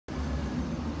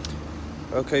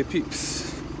Okay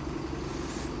peeps,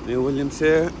 Neil Williams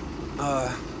here.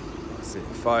 What's it,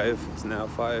 it's now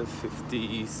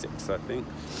 5:56 I think.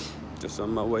 Just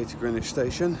on my way to Greenwich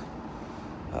Station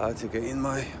to get in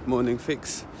my morning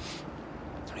fix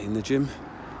in the gym.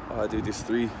 I do this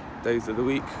 3 days of the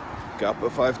week, get up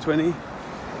at 5:20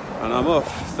 and I'm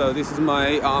off. So this is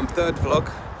my third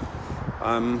vlog.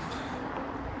 I'm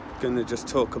gonna just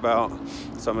talk about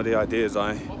some of the ideas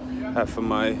I have for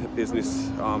my business,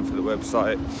 for the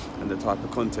website, and the type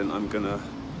of content I'm gonna,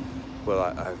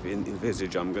 I've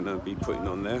envisaged I'm gonna be putting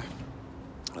on there.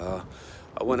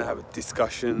 I want to have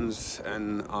discussions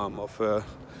and offer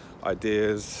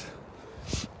ideas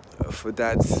for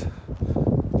dads.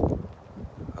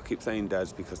 I keep saying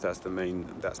dads because that's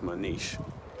my niche.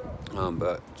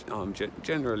 But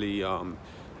generally,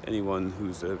 anyone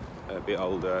who's a bit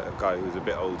older, a guy who's a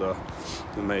bit older,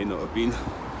 who may not have been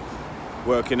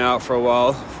working out for a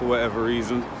while for whatever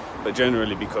reason, but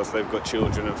generally because they've got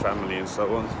children and family and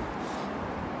so on,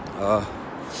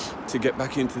 to get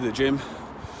back into the gym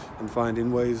and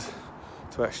finding ways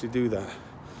to actually do that.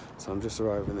 So I'm just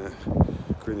arriving at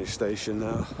Greenwich Station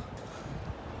now.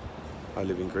 I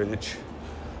live in Greenwich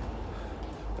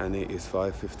and it is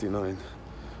 5:59.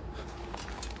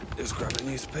 Just grab a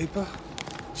newspaper.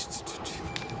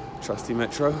 Trusty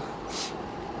Metro.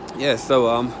 Yeah,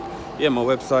 so my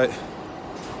website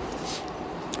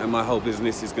and my whole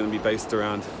business is going to be based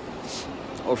around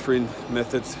offering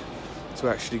methods to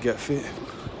actually get fit,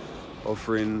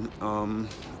 offering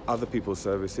other people's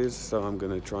services. So I'm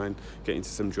going to try and get into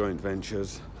some joint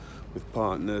ventures with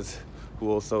partners who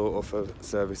also offer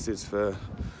services for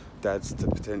dads to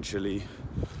potentially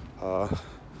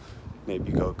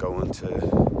maybe go on to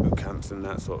boot camps and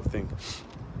that sort of thing.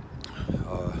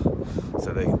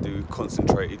 So they can do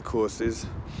concentrated courses.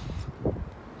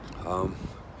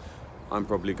 I'm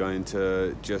probably going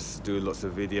to just do lots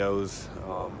of videos,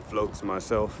 vlogs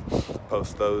myself,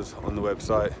 post those on the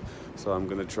website. So I'm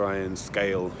going to try and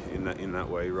scale in that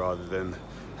way, rather than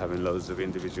having loads of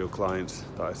individual clients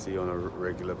that I see on a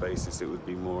regular basis. It would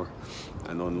be more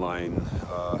an online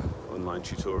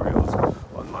tutorials,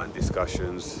 online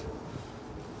discussions,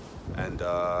 and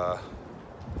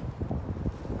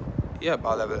yeah,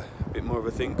 I'll have a bit more of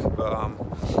a think, but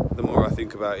the more I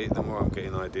think about it, the more I'm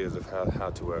getting ideas of how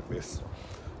to work this.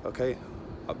 Okay,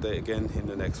 update again in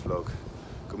the next vlog.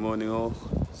 Good morning all,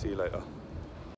 see you later.